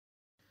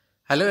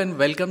Hello and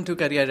welcome to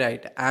Career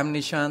Right. I'm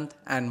Nishant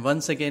and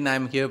once again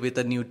I'm here with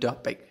a new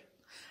topic.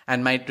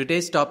 And my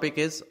today's topic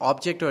is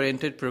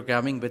object-oriented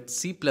programming with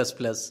C++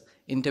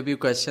 interview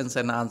questions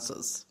and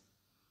answers.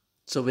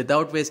 So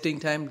without wasting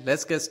time,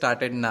 let's get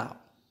started now.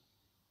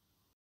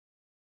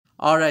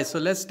 Alright, so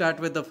let's start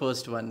with the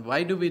first one.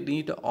 Why do we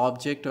need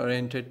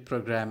object-oriented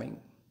programming?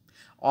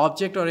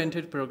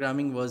 Object-oriented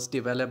programming was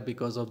developed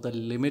because of the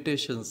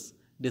limitations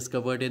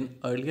discovered in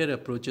earlier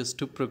approaches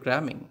to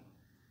programming.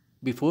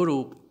 Before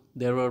OOP,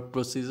 there were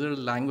procedural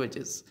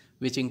languages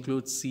which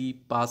include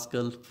C,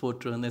 Pascal,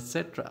 Fortran,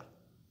 etc.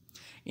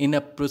 In a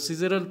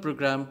procedural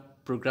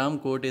program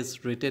code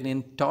is written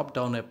in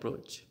top-down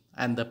approach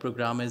and the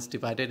program is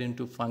divided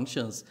into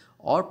functions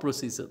or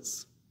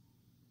procedures.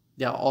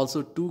 There are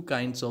also two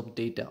kinds of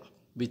data,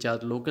 which are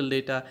local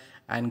data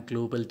and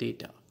global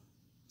data.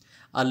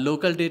 A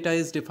local data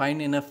is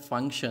defined in a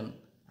function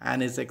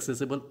and is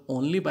accessible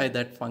only by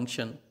that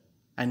function,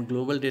 and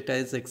global data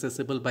is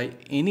accessible by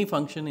any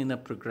function in a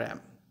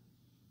program.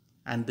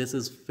 And this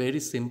is very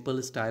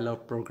simple style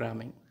of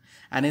programming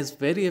and is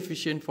very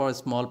efficient for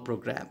small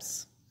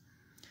programs.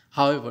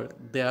 However,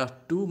 there are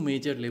two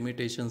major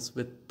limitations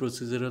with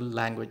procedural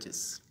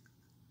languages.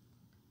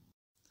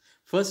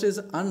 First is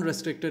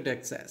unrestricted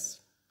access.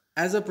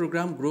 As a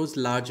program grows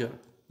larger,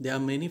 there are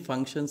many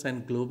functions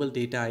and global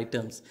data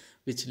items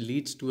which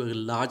leads to a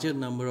larger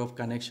number of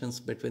connections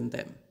between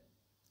them,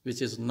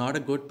 which is not a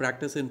good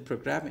practice in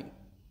programming.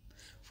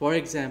 For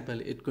example,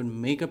 it could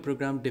make a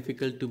program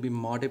difficult to be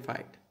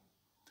modified.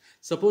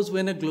 Suppose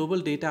when a global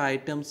data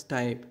item's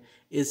type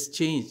is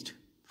changed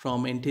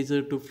from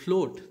integer to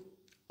float,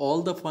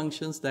 all the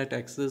functions that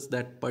access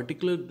that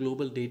particular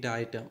global data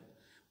item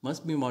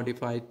must be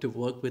modified to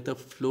work with a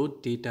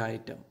float data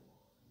item.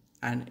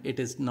 And it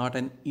is not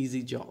an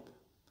easy job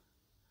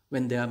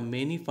when there are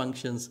many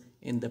functions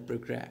in the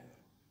program.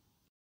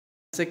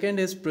 Second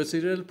is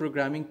procedural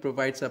programming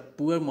provides a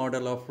poor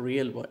model of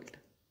real world.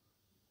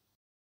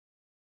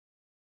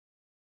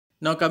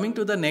 Now coming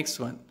to the next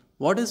one,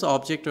 what is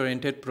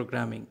object-oriented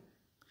programming?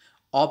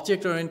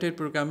 Object-oriented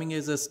programming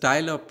is a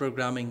style of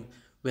programming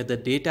where the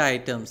data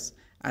items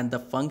and the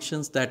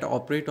functions that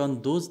operate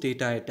on those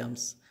data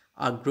items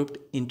are grouped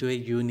into a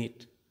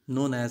unit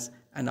known as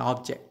an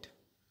object.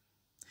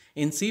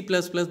 In C++,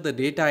 the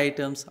data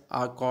items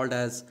are called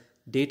as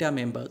data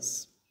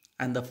members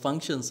and the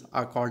functions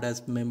are called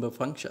as member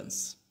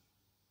functions.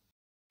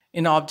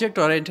 In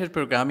object-oriented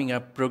programming, a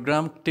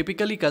program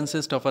typically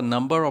consists of a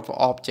number of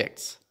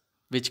objects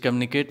which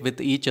communicate with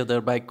each other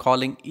by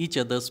calling each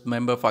other's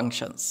member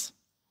functions.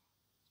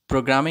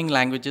 Programming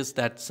languages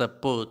that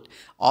support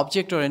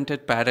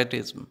object-oriented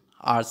parallelism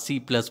are C++,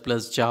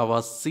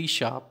 Java, C#,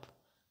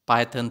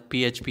 Python,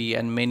 PHP,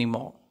 and many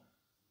more.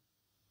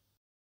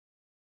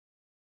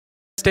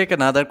 Let's take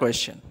another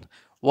question.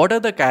 What are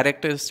the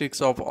characteristics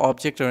of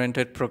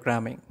object-oriented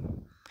programming?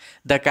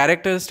 The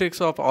characteristics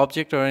of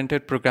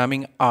object-oriented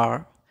programming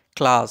are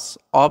class,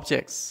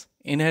 objects,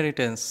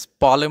 inheritance,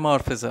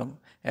 polymorphism,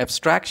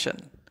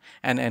 abstraction,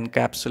 and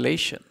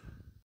encapsulation.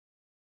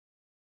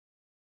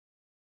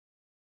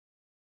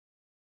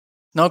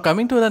 Now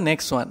coming to the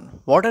next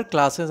one, what are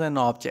classes and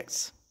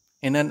objects?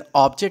 In an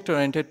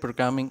object-oriented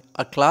programming,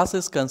 a class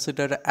is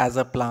considered as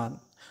a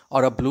plan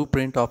or a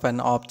blueprint of an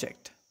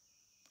object.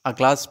 A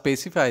class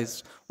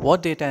specifies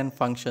what data and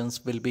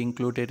functions will be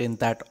included in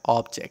that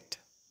object.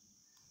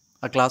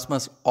 A class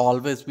must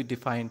always be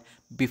defined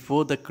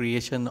before the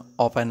creation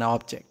of an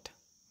object.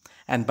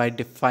 And by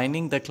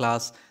defining the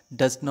class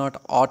does not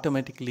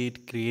automatically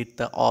create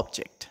the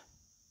object.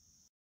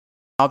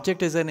 An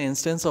object is an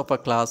instance of a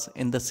class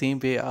in the same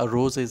way a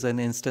rose is an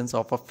instance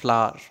of a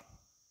flower.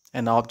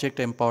 An object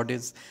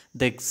embodies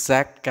the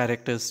exact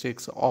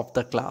characteristics of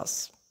the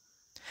class.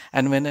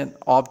 And when an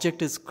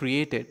object is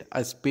created,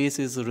 a space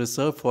is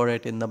reserved for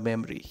it in the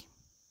memory.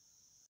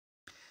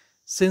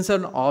 Since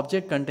an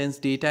object contains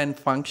data and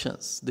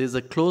functions, there is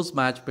a close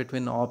match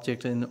between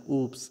object in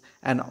OOPS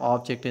and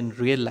object in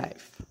real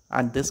life.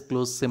 And this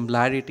close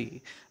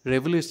similarity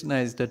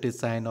revolutionized the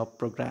design of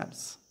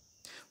programs.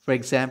 For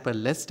example,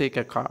 let's take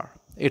a car.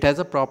 It has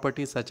a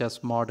property such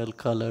as model,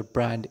 color,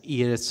 brand,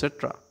 year,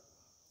 etc.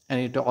 And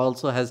it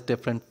also has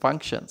different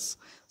functions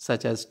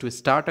such as to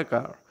start a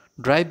car,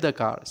 drive the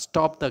car,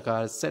 stop the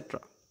car,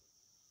 etc.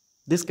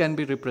 This can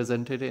be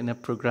represented in a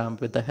program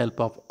with the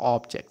help of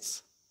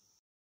objects.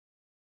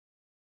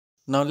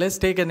 Now let's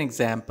take an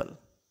example.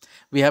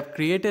 We have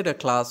created a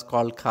class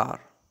called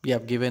car. We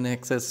have given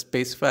access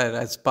specifier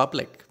as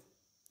public.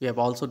 We have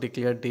also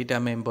declared data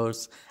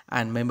members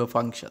and member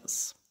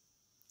functions.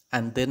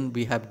 And then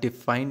we have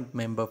defined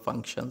member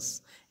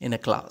functions in a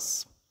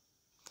class.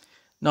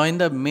 Now in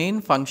the main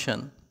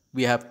function,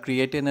 we have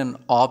created an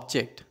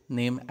object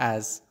named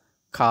as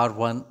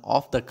car1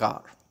 of the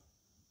car.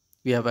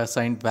 We have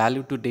assigned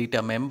value to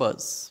data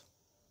members.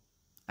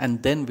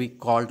 And then we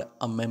called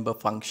a member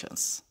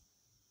functions.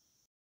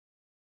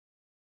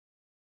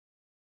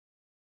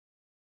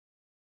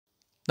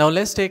 Now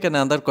let's take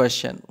another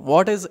question.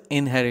 What is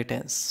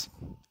inheritance?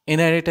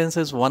 Inheritance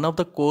is one of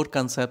the core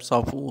concepts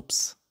of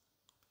OOPS.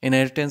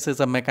 Inheritance is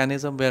a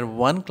mechanism where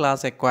one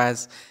class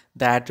acquires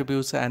the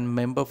attributes and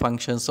member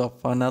functions of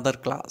another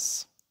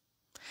class.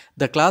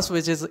 The class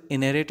which is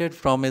inherited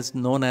from is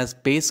known as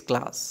base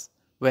class,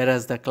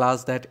 whereas the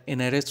class that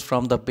inherits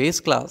from the base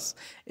class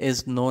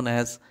is known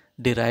as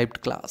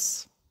derived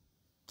class.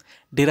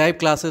 Derived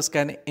classes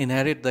can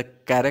inherit the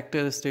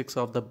characteristics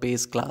of the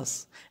base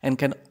class and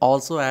can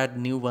also add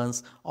new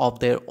ones of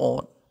their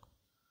own.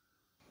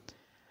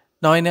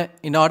 Now,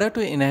 in order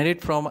to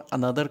inherit from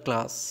another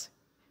class,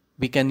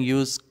 we can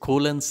use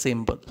colon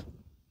symbol.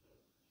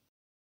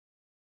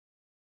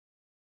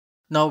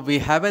 Now, we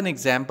have an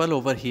example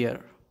over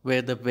here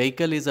where the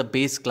vehicle is a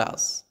base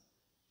class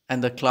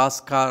and the class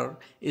car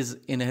is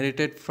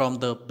inherited from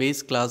the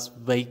base class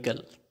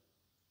vehicle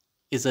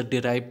is a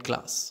derived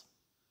class.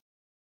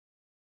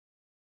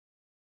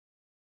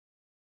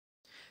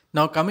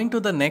 Now coming to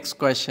the next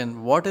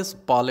question, what is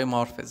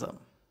polymorphism?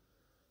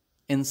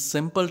 In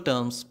simple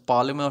terms,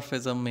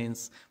 polymorphism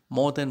means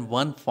more than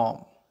one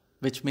form,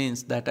 which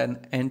means that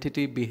an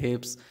entity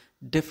behaves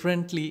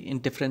differently in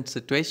different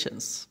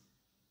situations.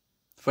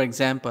 For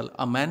example,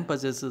 a man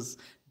possesses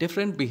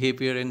different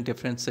behavior in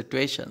different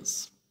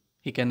situations.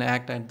 He can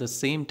act at the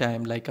same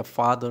time like a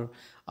father,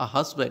 a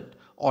husband,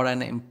 or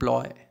an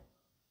employee.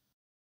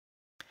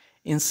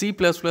 In C++,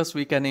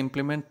 we can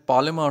implement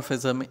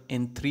polymorphism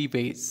in three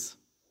ways,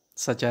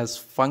 such as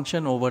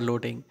function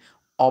overloading,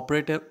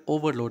 operator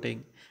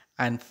overloading,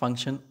 and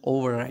function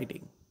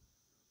overriding.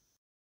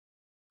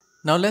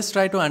 Now let's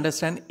try to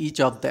understand each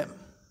of them.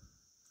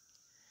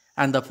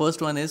 And the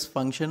first one is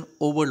function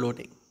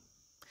overloading.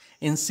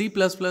 In C++,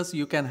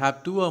 you can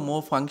have two or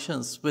more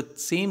functions with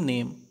same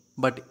name,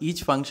 but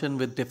each function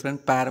with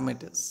different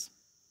parameters.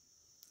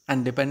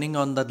 And depending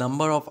on the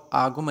number of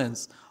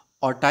arguments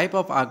or type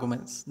of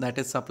arguments that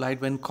is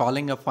supplied when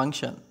calling a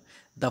function,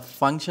 the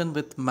function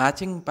with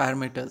matching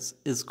parameters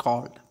is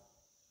called.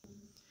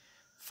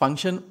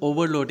 Function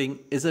overloading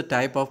is a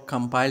type of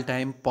compile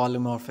time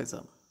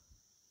polymorphism.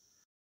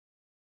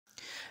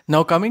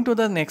 Now coming to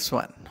the next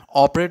one,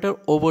 operator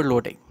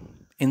overloading.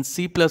 In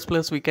C++,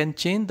 we can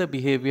change the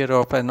behavior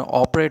of an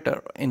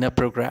operator in a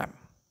program.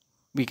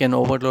 We can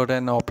overload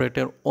an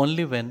operator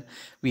only when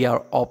we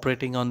are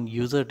operating on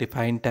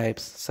user-defined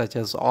types such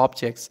as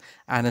objects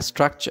and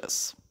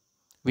structures.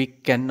 We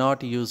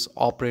cannot use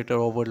operator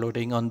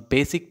overloading on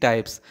basic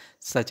types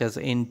such as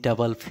int,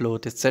 double,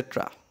 float,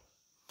 etc.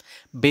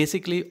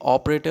 Basically,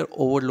 operator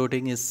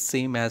overloading is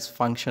same as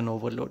function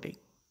overloading,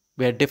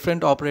 where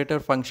different operator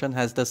function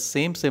has the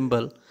same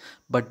symbol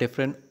but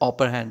different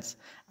operands,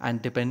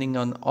 and depending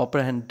on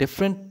operand,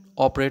 different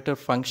operator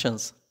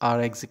functions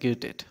are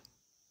executed.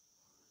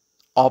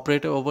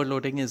 Operator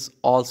overloading is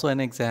also an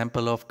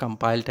example of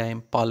compile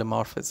time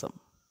polymorphism.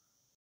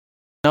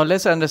 Now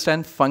let's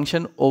understand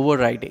function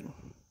overriding.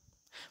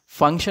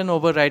 Function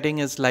overriding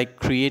is like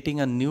creating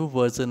a new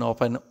version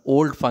of an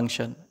old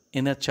function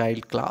in a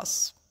child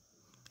class.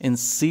 In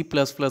C++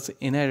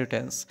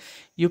 inheritance,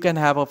 you can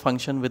have a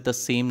function with the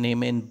same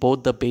name in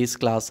both the base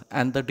class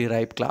and the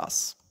derived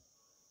class.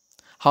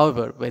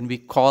 However, when we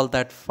call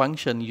that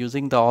function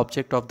using the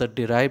object of the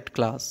derived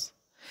class,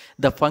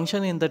 the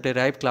function in the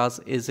derived class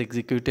is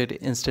executed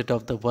instead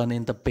of the one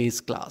in the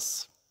base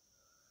class.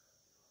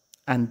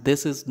 And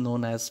this is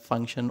known as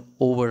function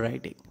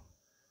overriding.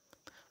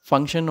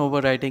 Function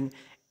overriding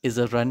is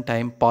a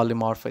runtime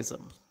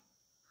polymorphism.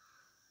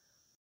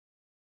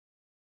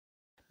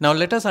 Now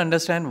let us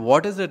understand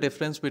what is the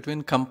difference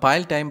between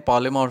compile time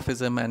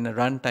polymorphism and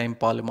runtime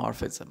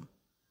polymorphism.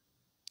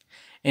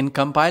 In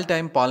compile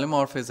time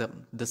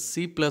polymorphism, the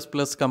C++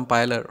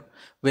 compiler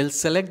will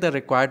select the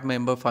required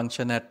member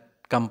function at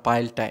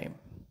compile time,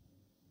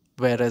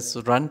 whereas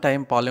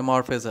runtime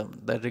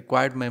polymorphism, the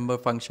required member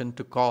function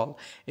to call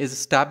is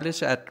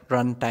established at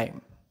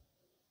runtime.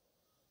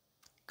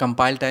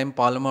 Compile time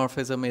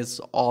polymorphism is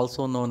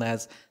also known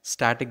as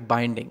static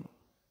binding.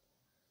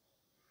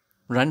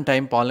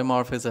 Runtime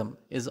polymorphism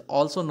is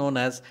also known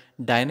as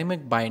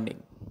dynamic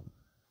binding.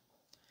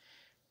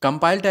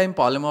 Compile time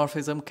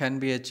polymorphism can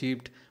be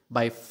achieved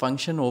by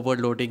function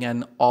overloading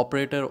and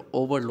operator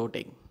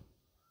overloading,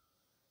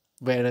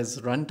 whereas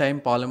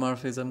runtime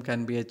polymorphism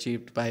can be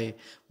achieved by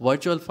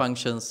virtual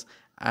functions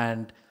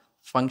and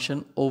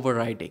function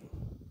overriding.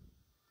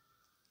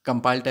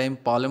 Compile time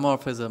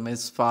polymorphism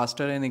is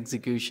faster in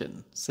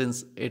execution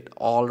since it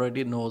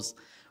already knows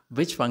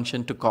which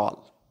function to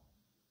call,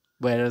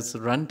 whereas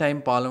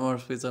runtime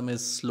polymorphism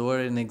is slower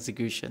in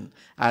execution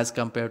as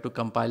compared to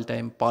compile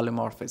time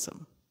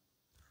polymorphism.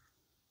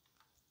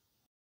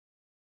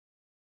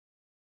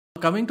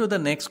 Coming to the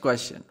next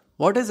question,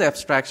 what is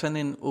abstraction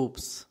in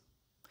OOPS?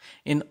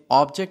 In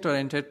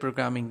object-oriented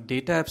programming,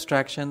 data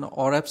abstraction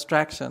or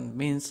abstraction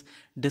means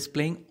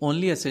displaying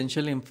only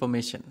essential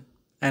information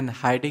and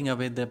hiding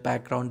away the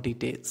background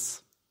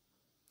details.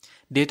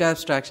 Data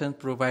abstractions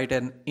provide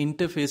an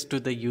interface to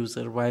the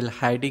user while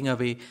hiding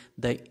away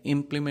the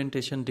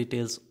implementation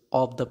details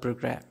of the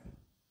program.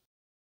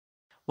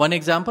 One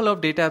example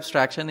of data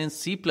abstraction in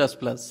C++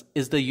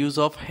 is the use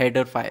of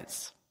header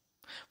files.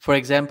 For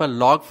example,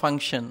 log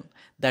function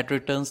that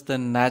returns the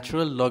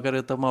natural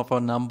logarithm of a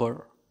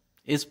number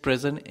is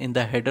present in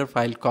the header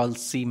file called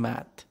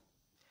cmath.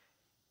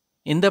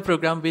 In the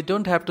program, we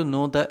don't have to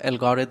know the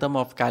algorithm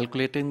of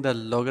calculating the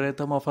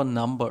logarithm of a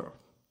number.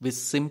 We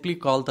simply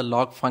call the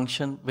log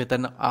function with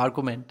an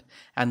argument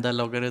and the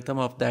logarithm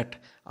of that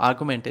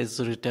argument is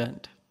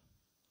returned.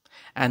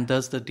 And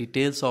thus the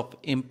details of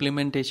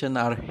implementation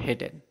are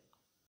hidden.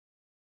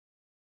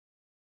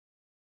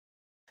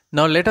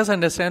 Now let us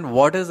understand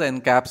what is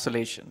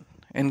encapsulation.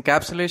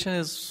 Encapsulation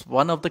is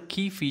one of the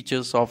key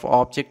features of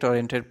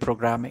object-oriented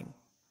programming.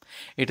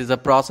 It is a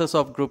process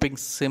of grouping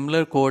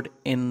similar code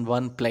in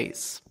one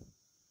place.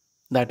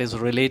 That is,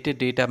 related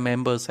data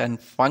members and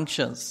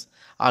functions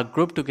are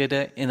grouped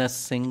together in a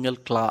single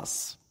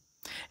class.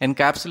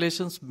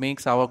 Encapsulations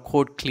makes our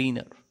code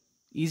cleaner,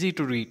 easy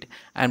to read,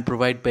 and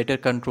provide better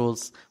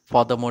controls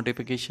for the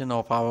modification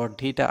of our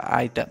data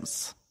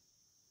items.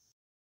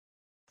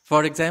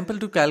 For example,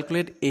 to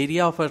calculate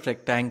area of a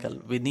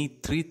rectangle, we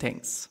need three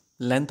things: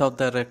 length of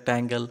the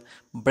rectangle,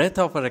 breadth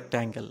of a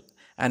rectangle,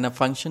 and a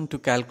function to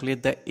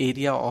calculate the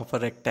area of a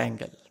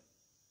rectangle.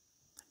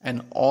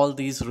 And all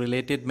these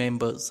related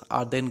members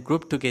are then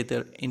grouped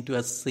together into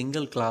a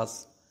single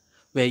class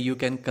where you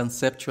can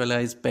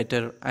conceptualize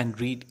better and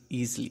read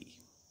easily.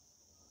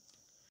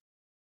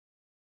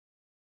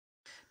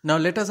 Now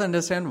let us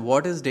understand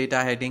what is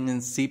data heading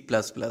in C++.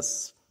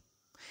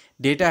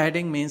 Data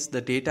heading means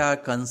the data are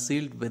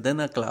concealed within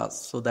a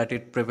class so that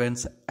it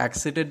prevents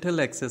accidental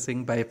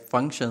accessing by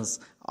functions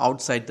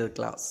outside the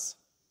class.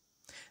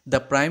 The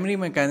primary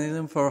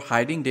mechanism for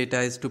hiding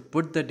data is to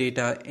put the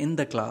data in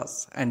the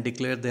class and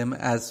declare them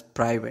as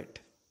private.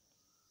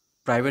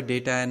 Private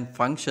data and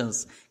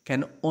functions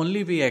can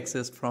only be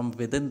accessed from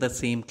within the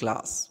same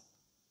class.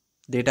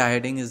 Data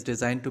hiding is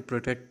designed to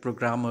protect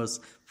programmers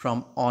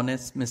from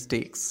honest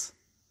mistakes.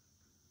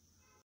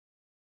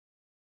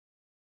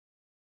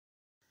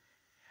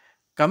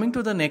 Coming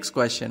to the next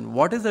question,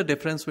 what is the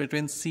difference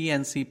between C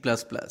and C++?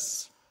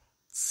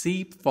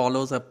 C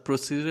follows a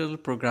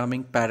procedural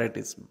programming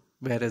paradigm,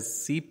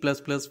 whereas C++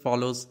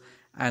 follows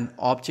an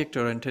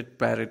object-oriented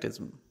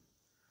paradigm.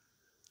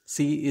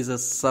 C is a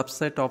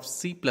subset of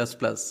C++,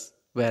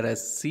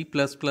 whereas C++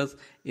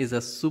 is a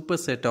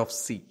superset of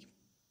C.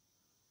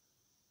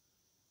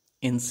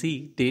 In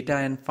C, data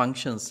and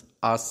functions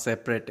are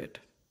separated,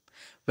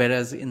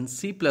 whereas in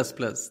C++,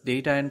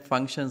 data and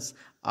functions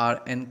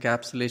are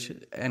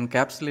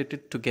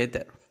encapsulated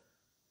together.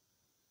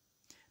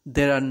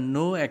 There are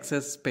no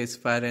access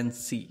specifier in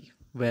C,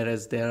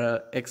 whereas there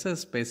are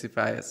access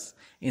specifiers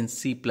in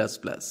C++.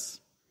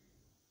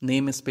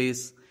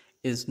 Namespace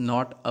is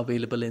not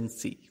available in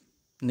C.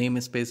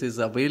 Namespace is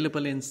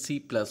available in C++.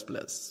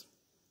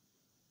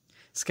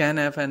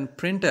 Scanf and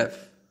printf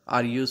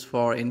are used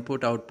for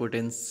input-output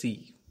in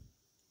C,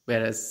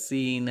 whereas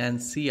cin and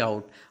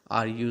cout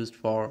are used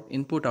for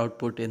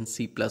input-output in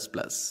C++.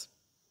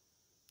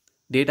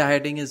 Data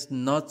hiding is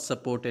not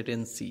supported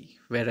in C,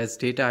 whereas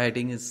data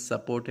hiding is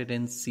supported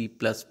in C++.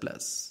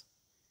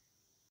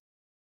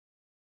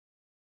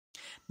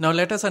 Now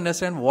let us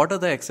understand what are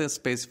the access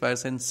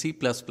specifiers in C++.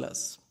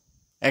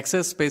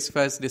 Access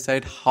specifiers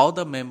decide how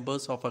the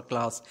members of a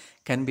class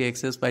can be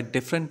accessed by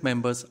different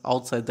members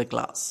outside the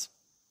class.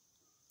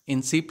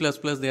 In C++,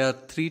 there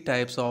are three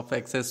types of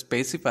access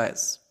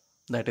specifiers,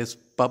 that is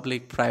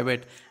public,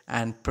 private,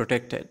 and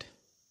protected.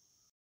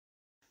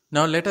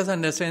 Now let us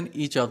understand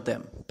each of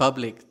them.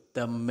 Public,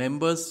 the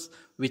members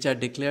which are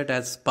declared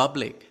as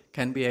public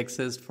can be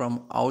accessed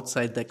from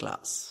outside the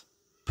class.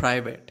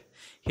 Private,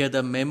 here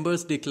the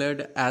members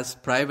declared as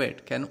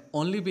private can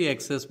only be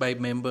accessed by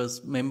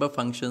member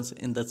functions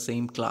in the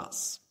same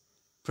class.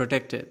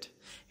 Protected,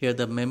 here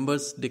the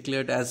members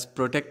declared as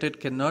protected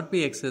cannot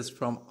be accessed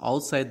from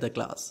outside the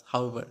class.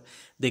 However,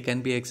 they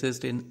can be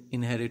accessed in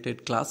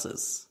inherited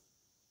classes.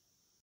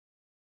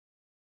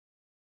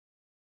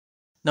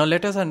 Now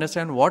let us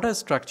understand what are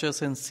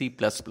structures in C++.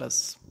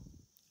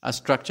 A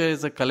structure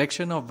is a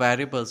collection of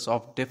variables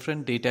of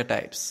different data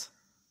types.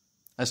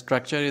 A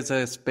structure is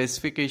a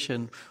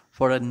specification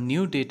for a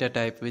new data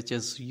type which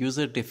is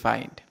user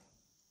defined.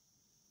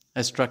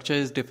 A structure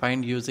is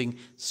defined using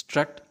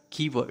struct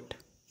keyword.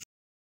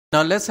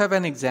 Now let's have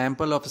an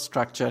example of a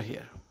structure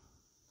here.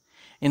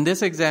 In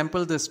this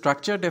example, the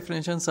structure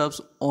definition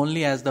serves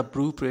only as the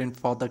blueprint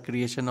for the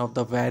creation of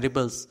the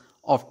variables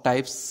of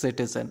type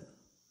citizen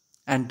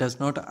and does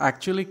not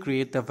actually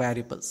create the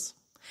variables.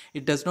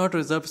 It does not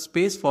reserve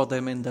space for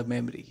them in the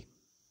memory.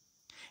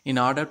 In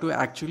order to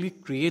actually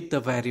create the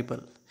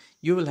variable,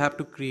 you will have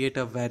to create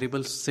a variable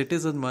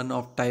citizen1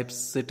 of type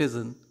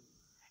citizen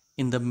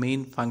in the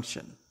main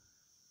function.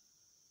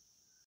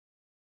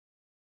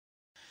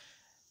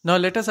 Now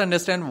let us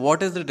understand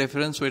what is the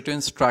difference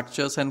between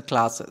structures and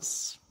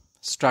classes.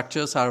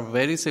 Structures are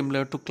very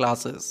similar to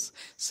classes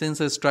since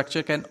a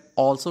structure can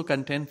also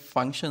contain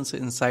functions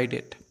inside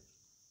it.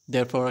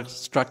 Therefore, a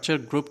structure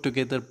groups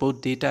together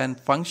both data and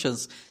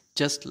functions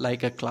just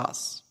like a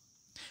class.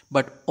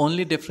 But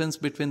only difference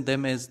between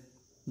them is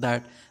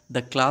that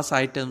the class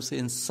items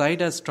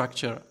inside a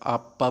structure are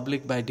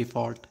public by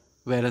default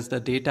whereas the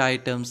data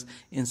items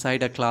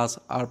inside a class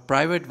are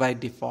private by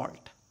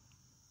default.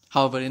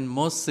 However, in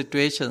most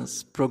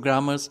situations,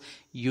 programmers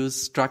use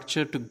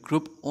structure to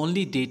group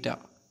only data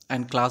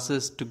and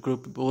classes to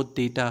group both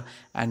data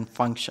and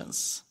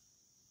functions.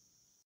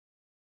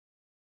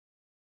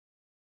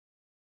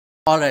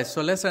 Alright,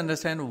 so let's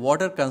understand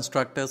what are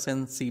constructors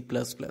in C++.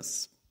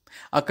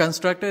 A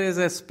constructor is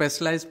a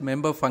specialized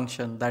member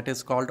function that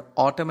is called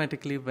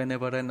automatically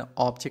whenever an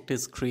object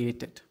is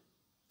created.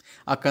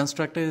 A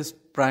constructor is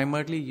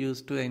primarily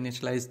used to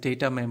initialize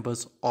data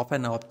members of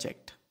an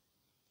object.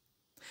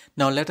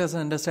 Now let us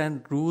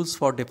understand rules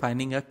for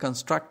defining a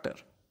constructor.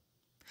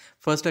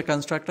 First, a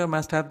constructor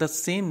must have the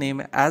same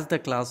name as the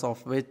class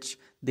of which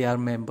they are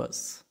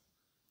members.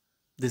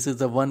 This is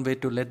the one way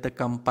to let the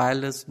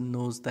compilers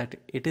know that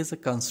it is a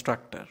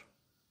constructor.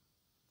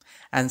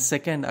 And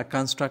second, a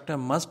constructor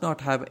must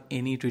not have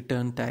any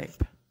return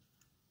type.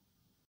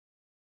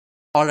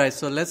 Alright,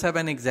 so let's have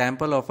an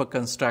example of a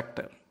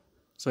constructor.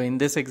 So in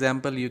this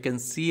example, you can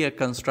see a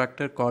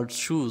constructor called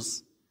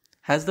shoes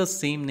has the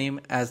same name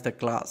as the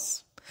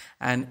class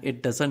and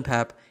it doesn't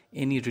have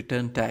any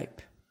return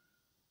type.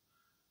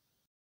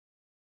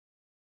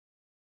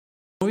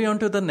 Moving on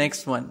to the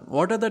next one.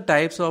 What are the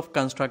types of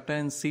constructor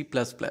in C++?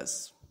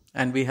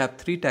 And we have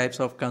three types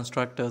of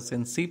constructors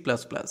in C++.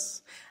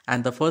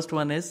 And the first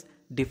one is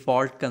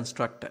default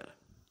constructor.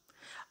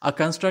 A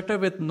constructor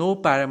with no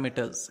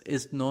parameters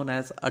is known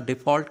as a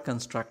default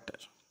constructor.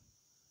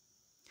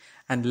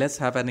 And let's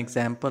have an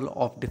example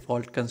of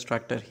default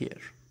constructor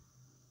here.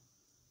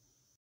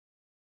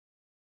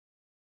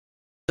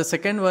 The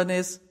second one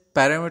is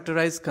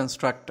parameterized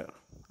constructor.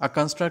 A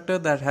constructor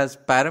that has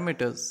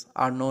parameters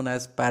are known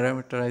as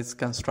parameterized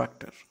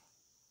constructor.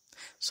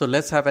 So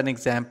let's have an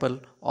example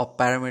of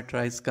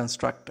parameterized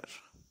constructor.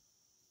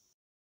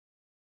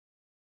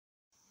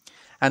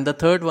 And the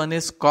third one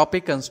is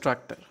copy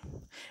constructor.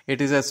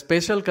 It is a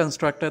special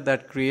constructor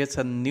that creates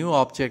a new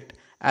object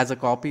as a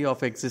copy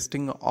of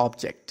existing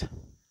object.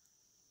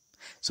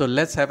 So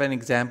let's have an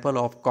example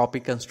of copy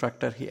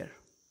constructor here.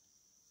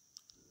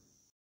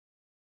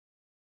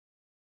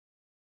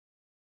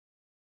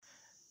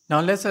 Now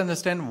let's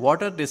understand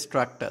what are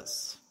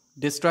destructors.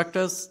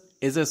 Destructors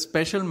is a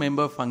special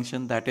member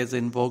function that is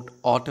invoked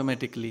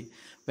automatically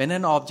when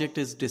an object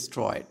is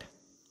destroyed.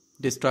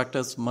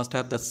 Destructors must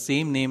have the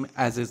same name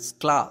as its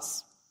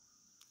class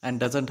and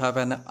doesn't have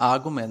an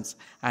arguments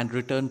and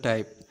return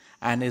type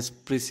and is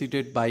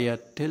preceded by a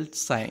tilde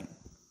sign.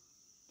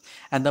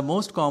 And the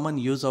most common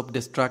use of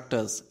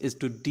destructors is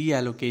to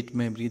deallocate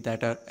memory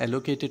that are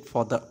allocated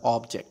for the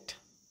object.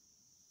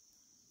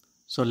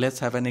 So let's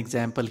have an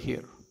example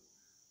here.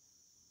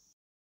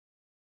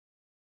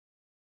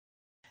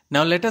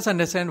 Now let us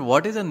understand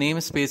what is a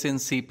namespace in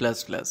C++.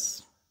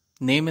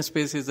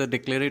 Namespace is a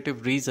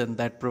declarative reason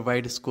that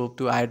provides scope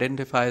to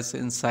identifiers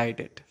inside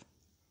it.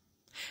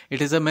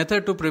 It is a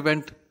method to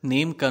prevent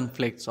name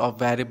conflicts of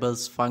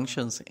variables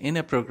functions in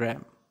a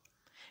program.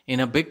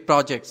 In a big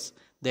projects,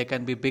 there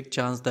can be big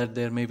chance that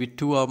there may be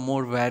two or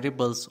more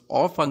variables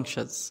or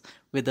functions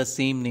with the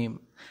same name,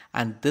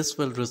 and this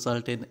will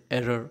result in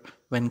error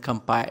when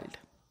compiled.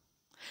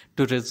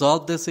 To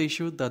resolve this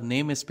issue, the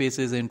namespace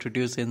is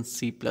introduced in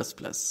C++.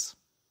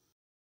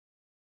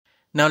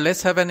 Now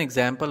let's have an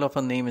example of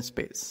a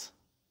namespace.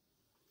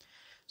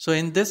 So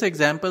in this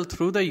example,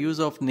 through the use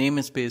of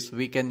namespace,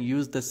 we can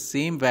use the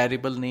same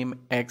variable name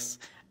x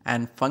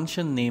and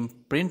function name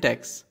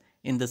printx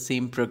in the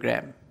same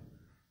program.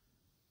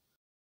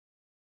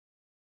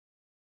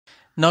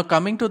 Now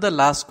coming to the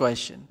last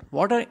question,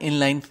 what are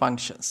inline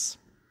functions?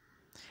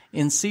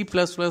 In C++,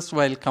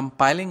 while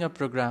compiling a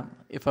program,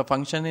 if a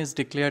function is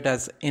declared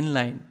as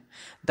inline,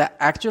 the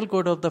actual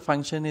code of the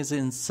function is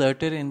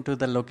inserted into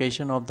the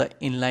location of the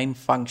inline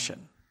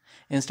function,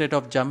 instead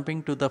of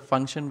jumping to the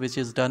function which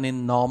is done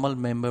in normal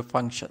member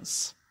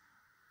functions.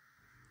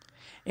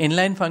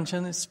 Inline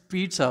function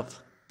speeds up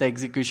the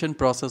execution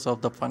process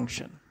of the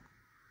function.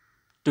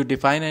 To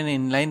define an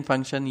inline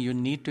function, you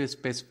need to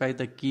specify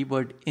the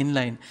keyword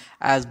inline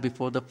as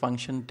before the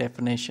function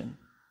definition.